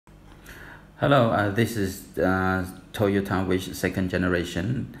Hello, this is Toyota Wish second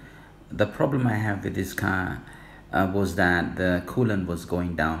generation. The problem I have with this car was that the coolant was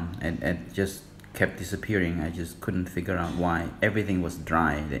going down and it just kept disappearing. I just couldn't figure out why. Everything was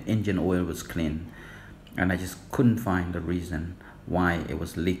dry, the engine oil was clean, and I just couldn't find the reason why it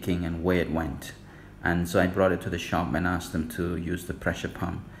was leaking and where it went. And so I brought it to the shop and asked them to use the pressure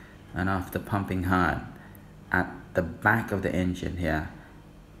pump. And after pumping hard at the back of the engine here,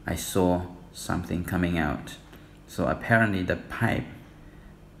 I saw something coming out. So apparently the pipe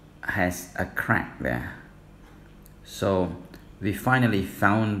has a crack there. So we finally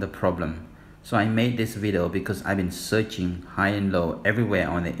found the problem. So I made this video because I've been searching high and low everywhere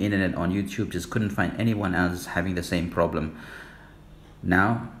on the internet, on YouTube, just couldn't find anyone else having the same problem.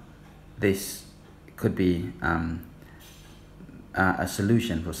 Now this could be a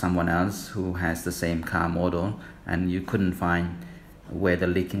solution for someone else who has the same car model and you couldn't find where the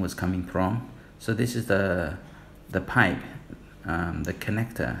leaking was coming from. So this is the pipe, the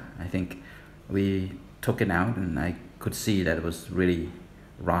connector. I think we took it out and I could see that it was really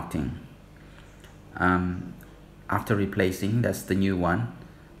rotting. After replacing, that's the new one.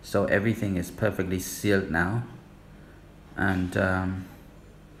 So everything is perfectly sealed now, and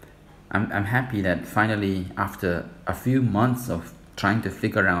I'm happy that finally, after a few months of trying to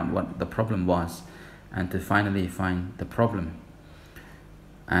figure out what the problem was, and to finally find the problem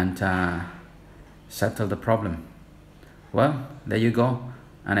and settle the problem. Well, there you go,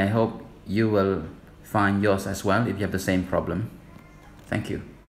 and I hope you will find yours as well if you have the same problem. Thank you.